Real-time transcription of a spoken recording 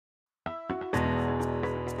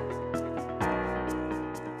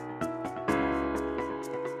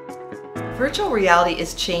Virtual reality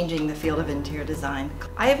is changing the field of interior design.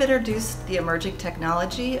 I have introduced the emerging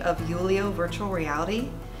technology of Ulio virtual reality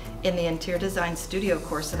in the interior design studio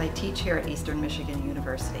course that I teach here at Eastern Michigan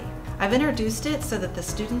University. I've introduced it so that the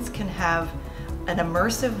students can have an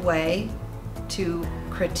immersive way to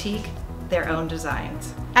critique their own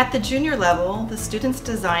designs. At the junior level, the students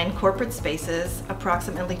design corporate spaces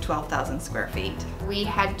approximately 12,000 square feet. We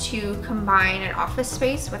had to combine an office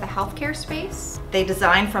space with a healthcare space. They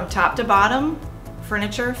design from top to bottom,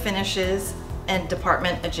 furniture, finishes, and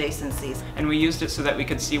department adjacencies. And we used it so that we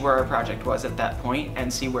could see where our project was at that point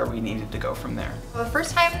and see where we needed to go from there. The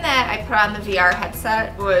first time that I put on the VR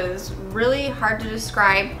headset was really hard to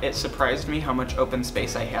describe. It surprised me how much open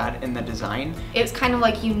space I had in the design. It's kind of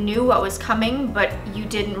like you knew what was coming, but you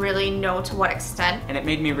didn't really know to what extent. And it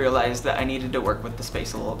made me realize that I needed to work with the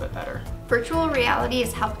space a little bit better. Virtual reality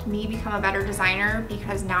has helped me become a better designer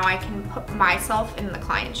because now I can put myself in the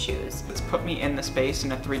client's shoes. It's put me in the space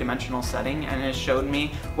in a three-dimensional setting and has showed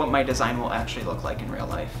me what my design will actually look like in real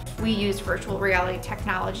life. We use virtual reality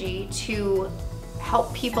technology to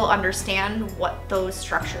help people understand what those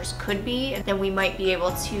structures could be, and then we might be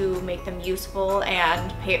able to make them useful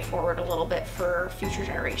and pay it forward a little bit for future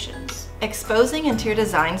generations. Exposing interior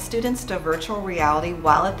design students to virtual reality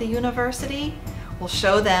while at the university will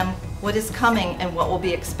show them what is coming and what will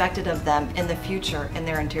be expected of them in the future in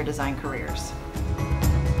their interior design careers.